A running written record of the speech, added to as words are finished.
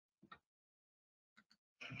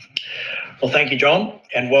Well, thank you, John,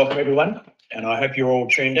 and welcome everyone, and I hope you're all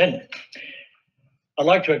tuned in. I'd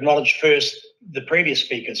like to acknowledge first the previous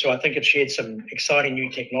speaker, so I think it shared some exciting new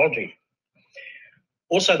technology.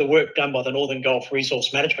 Also, the work done by the Northern Gulf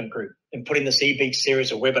Resource Management Group in putting this eBeach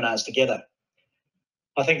series of webinars together.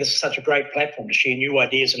 I think this is such a great platform to share new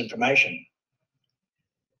ideas and information.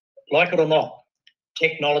 Like it or not,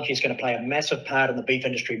 technology is going to play a massive part in the beef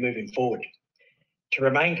industry moving forward. To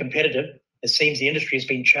remain competitive, it seems the industry has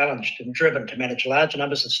been challenged and driven to manage large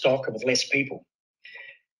numbers of stock with less people.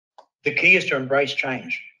 The key is to embrace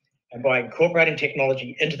change, and by incorporating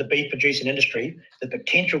technology into the beef producing industry, the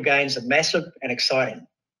potential gains are massive and exciting.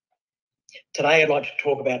 Today, I'd like to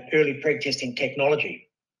talk about early preg testing technology.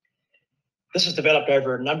 This has developed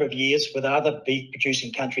over a number of years with other beef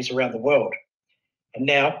producing countries around the world. And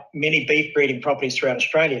now many beef breeding properties throughout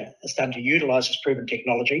Australia are starting to utilise this proven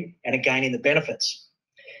technology and are gaining the benefits.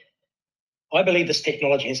 I believe this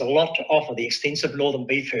technology has a lot to offer the extensive northern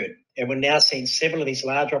beef herd, and we're now seeing several of these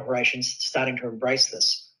large operations starting to embrace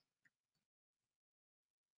this.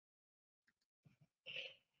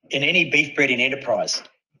 In any beef breeding enterprise,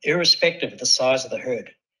 irrespective of the size of the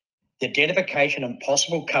herd, the identification and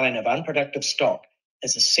possible culling of unproductive stock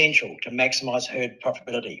is essential to maximise herd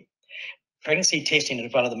profitability. Pregnancy testing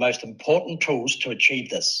is one of the most important tools to achieve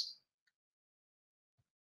this.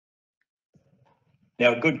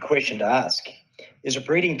 Now, a good question to ask. Is a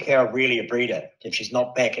breeding cow really a breeder if she's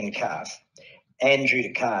not back in calf and due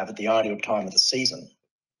to calve at the ideal time of the season?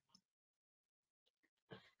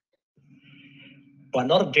 By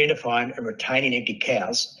not identifying and retaining empty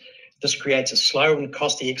cows, this creates a slow and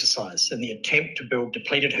costly exercise in the attempt to build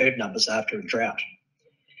depleted herd numbers after a drought.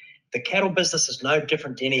 The cattle business is no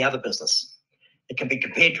different to any other business. It can be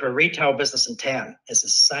compared to a retail business in town, as the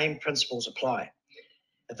same principles apply.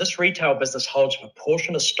 If this retail business holds a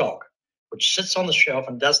proportion of stock which sits on the shelf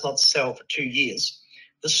and does not sell for 2 years,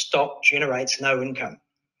 this stock generates no income.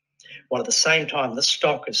 While at the same time, this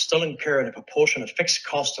stock is still incurring a proportion of fixed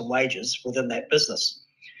costs and wages within that business.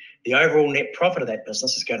 The overall net profit of that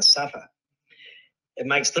business is going to suffer. It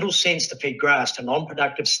makes little sense to feed grass to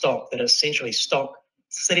non-productive stock that is essentially stock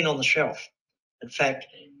sitting on the shelf. In fact,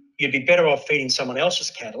 you'd be better off feeding someone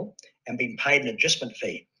else's cattle and being paid an adjustment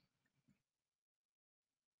fee.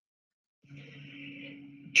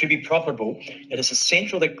 To be profitable, it is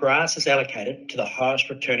essential that grass is allocated to the highest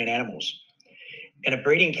returning animals. In a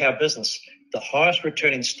breeding cow business, the highest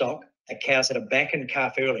returning stock are cows that are back in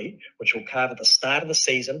calf early, which will calve at the start of the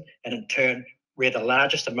season and in turn rear the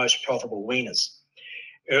largest and most profitable weaners.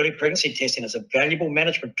 Early pregnancy testing is a valuable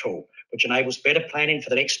management tool which enables better planning for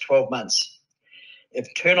the next 12 months. If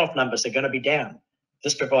turn-off numbers are going to be down,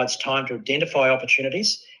 this provides time to identify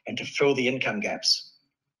opportunities and to fill the income gaps.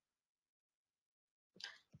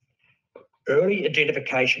 Early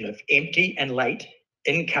identification of empty and late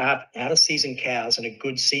in-calf, out-of-season cows in a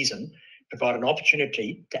good season provide an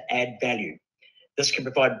opportunity to add value. This can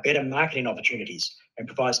provide better marketing opportunities and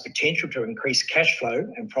provides potential to increase cash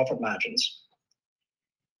flow and profit margins.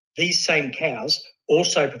 These same cows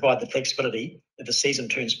also provide the flexibility if the season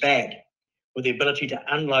turns bad, with the ability to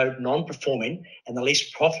unload non-performing and the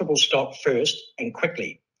least profitable stock first and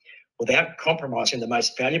quickly, without compromising the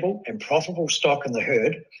most valuable and profitable stock in the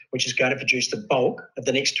herd, which is going to produce the bulk of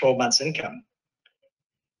the next 12 months' income.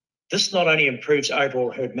 This not only improves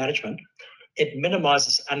overall herd management, it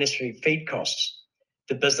minimises unnecessary feed costs.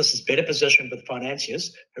 The business is better positioned with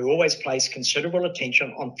financiers who always place considerable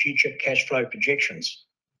attention on future cash flow projections.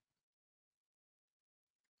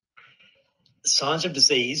 Signs of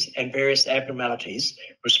disease and various abnormalities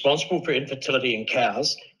responsible for infertility in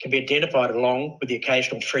cows can be identified along with the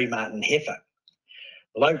occasional free martin heifer.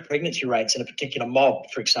 Low pregnancy rates in a particular mob,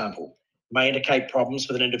 for example, may indicate problems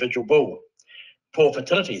with an individual bull. Poor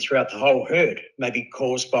fertility throughout the whole herd may be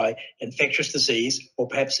caused by infectious disease or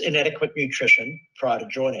perhaps inadequate nutrition prior to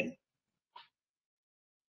joining.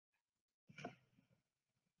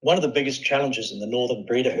 One of the biggest challenges in the northern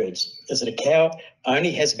breeder herds is that a cow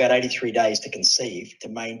only has about 83 days to conceive to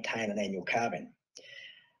maintain an annual calving.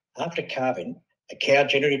 After calving, a cow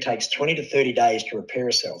generally takes 20 to 30 days to repair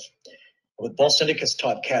herself. With Bos Indicus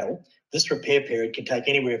type cattle, this repair period can take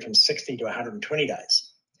anywhere from 60 to 120 days.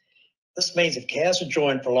 This means if cows are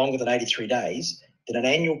joined for longer than 83 days, then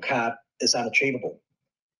an annual calf is unachievable.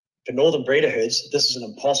 For northern breeder herds, this is an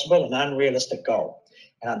impossible and unrealistic goal,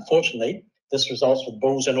 and unfortunately, this results with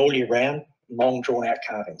bulls in all year round, long drawn-out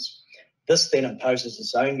calvings. This then imposes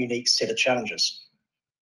its own unique set of challenges.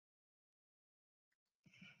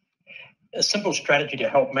 A simple strategy to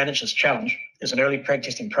help manage this challenge is an early preg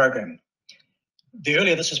testing program. The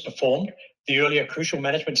earlier this is performed, the earlier crucial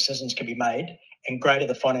management decisions can be made and greater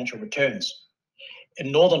the financial returns.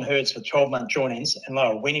 In northern herds with 12-month join-ins and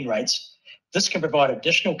lower weaning rates, this can provide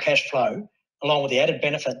additional cash flow along with the added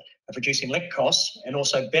benefit of reducing lick costs and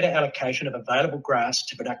also better allocation of available grass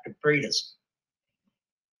to productive breeders.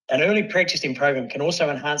 An early pre-existing program can also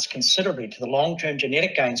enhance considerably to the long-term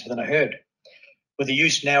genetic gains within a herd. With the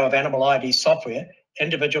use now of animal ID software,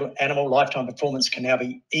 individual animal lifetime performance can now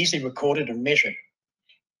be easily recorded and measured.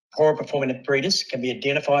 Poorer performing breeders can be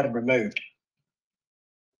identified and removed.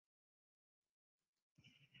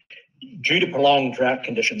 Due to prolonged drought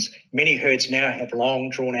conditions, many herds now have long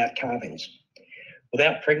drawn-out calvings.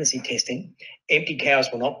 Without pregnancy testing, empty cows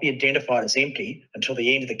will not be identified as empty until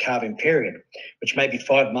the end of the calving period, which may be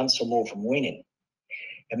 5 months or more from weaning.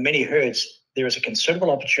 In many herds, there is a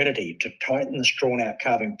considerable opportunity to tighten this drawn-out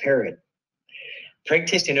calving period. Preg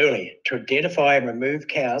testing early to identify and remove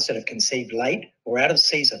cows that have conceived late or out of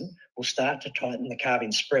season will start to tighten the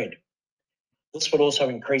calving spread. This will also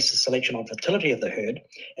increase the selection on fertility of the herd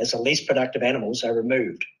as the least productive animals are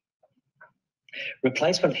removed.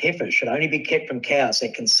 Replacement heifers should only be kept from cows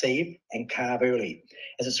that conceive and calve early,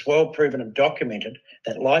 as it's well proven and documented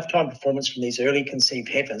that lifetime performance from these early conceived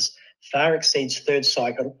heifers far exceeds third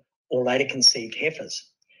cycle or later conceived heifers.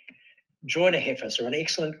 Joiner heifers are an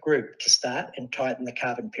excellent group to start and tighten the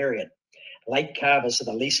calving period. Late calvers are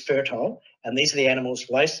the least fertile, and these are the animals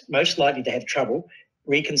most likely to have trouble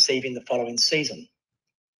reconceiving the following season.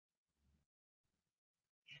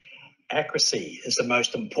 Accuracy is the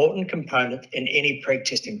most important component in any preg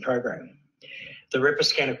testing program. The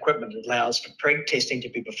ReproScan equipment allows for preg testing to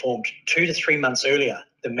be performed 2 to 3 months earlier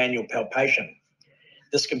than manual palpation.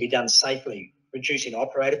 This can be done safely, reducing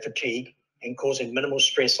operator fatigue and causing minimal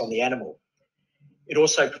stress on the animal. It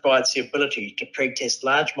also provides the ability to preg test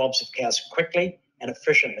large mobs of cows quickly and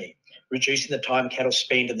efficiently, reducing the time cattle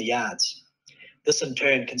spend in the yards. This in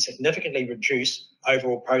turn can significantly reduce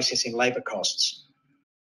overall processing labour costs.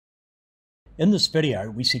 In this video,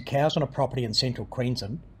 we see cows on a property in central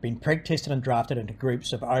Queensland being preg tested and drafted into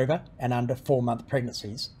groups of over and under 4-month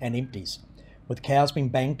pregnancies and empties, with cows being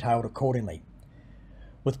bang-tailed accordingly.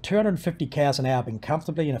 With 250 cows an hour being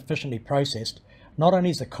comfortably and efficiently processed, not only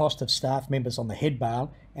is the cost of staff members on the head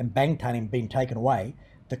bale and bang-tailing being taken away,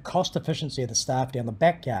 the cost efficiency of the staff down the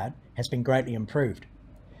backyard has been greatly improved.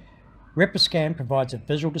 ReproScan provides a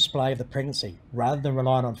visual display of the pregnancy rather than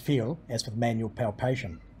relying on feel as with manual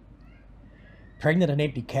palpation. Pregnant and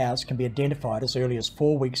empty cows can be identified as early as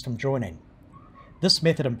 4 weeks from joining. This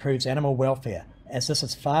method improves animal welfare as this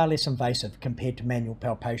is far less invasive compared to manual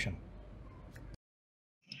palpation.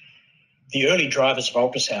 The early drivers of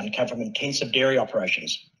ultrasound come from intensive dairy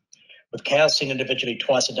operations. With cows seen individually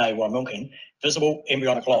twice a day while milking, visible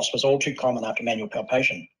embryonic loss was all too common after manual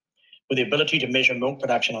palpation. With the ability to measure milk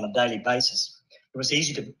production on a daily basis, it was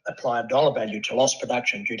easy to apply a dollar value to lost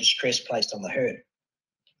production due to stress placed on the herd.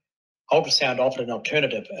 Ultrasound offered an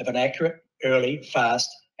alternative of an accurate, early, fast,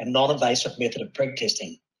 and non-invasive method of preg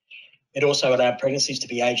testing. It also allowed pregnancies to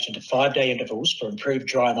be aged into 5-day intervals for improved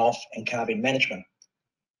drying off and calving management.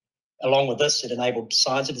 Along with this, it enabled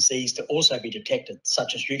signs of disease to also be detected,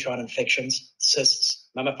 such as uterine infections, cysts,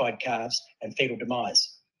 mummified calves, and fetal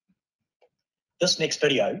demise. This next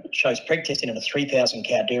video shows preg testing in a 3,000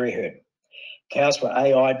 cow dairy herd. Cows were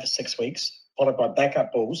AI'd for 6 weeks, followed by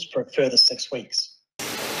backup bulls for a further 6 weeks.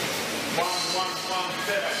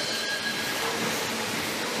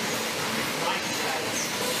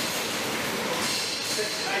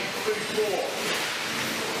 6551.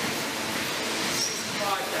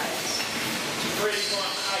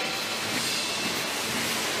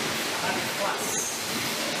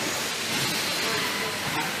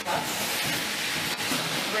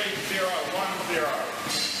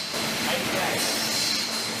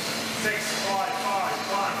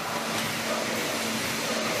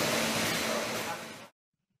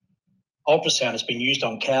 Ultrasound has been used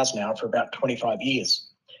on cows now for about 25 years.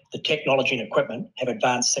 The technology and equipment have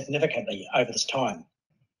advanced significantly over this time.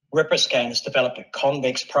 ReproScan has developed a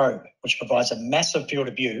convex probe, which provides a massive field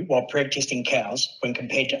of view while preg testing cows when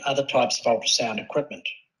compared to other types of ultrasound equipment.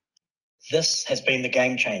 This has been the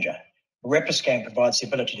game changer. ReproScan provides the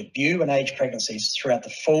ability to view and age pregnancies throughout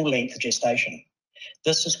the full length of gestation.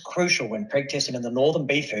 This is crucial when preg testing in the northern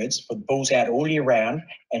beef herds with bulls out all year round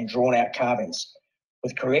and drawn out calvings.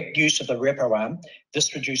 With correct use of the Repro arm,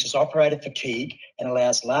 this reduces operator fatigue and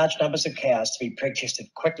allows large numbers of cows to be preg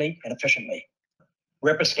tested quickly and efficiently.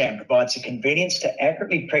 ReproScan provides the convenience to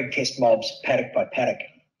accurately preg test mobs paddock by paddock.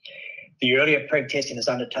 The earlier preg testing is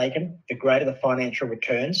undertaken, the greater the financial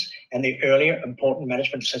returns and the earlier important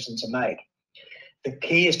management decisions are made. The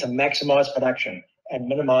key is to maximise production and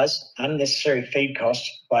minimise unnecessary feed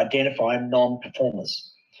costs by identifying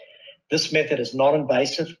non-performers. This method is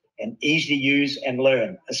non-invasive and easy to use and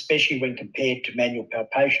learn, especially when compared to manual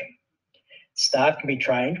palpation. Staff can be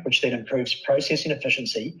trained, which then improves processing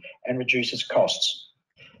efficiency and reduces costs.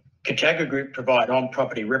 Catagra Group provide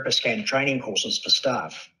on-property ReproScan training courses for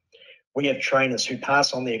staff. We have trainers who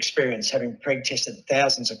pass on the experience having preg-tested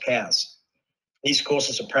thousands of cows. These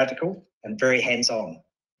courses are practical and very hands-on.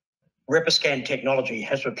 ReproScan technology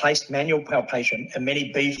has replaced manual palpation in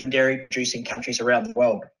many beef and dairy producing countries around the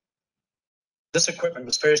world. This equipment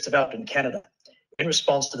was first developed in Canada in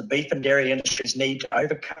response to the beef and dairy industry's need to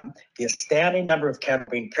overcome the astounding number of cattle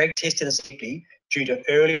being preg-tested as empty due to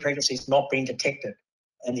early pregnancies not being detected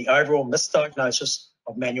and the overall misdiagnosis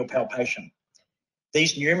of manual palpation.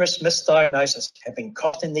 These numerous misdiagnoses have been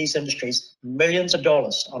costing these industries millions of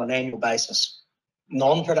dollars on an annual basis.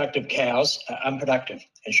 Non-productive cows are unproductive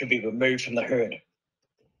and should be removed from the herd.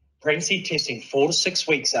 Pregnancy testing 4 to 6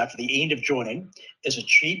 weeks after the end of joining is a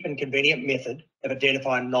cheap and convenient method of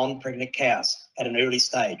identifying non-pregnant cows at an early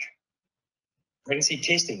stage. Pregnancy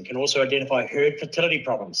testing can also identify herd fertility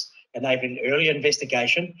problems, enabling earlier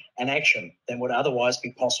investigation and action than would otherwise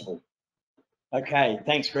be possible. Okay,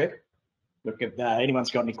 thanks, Greg. Look, if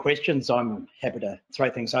anyone's got any questions, I'm happy to throw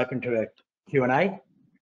things open to a Q&A.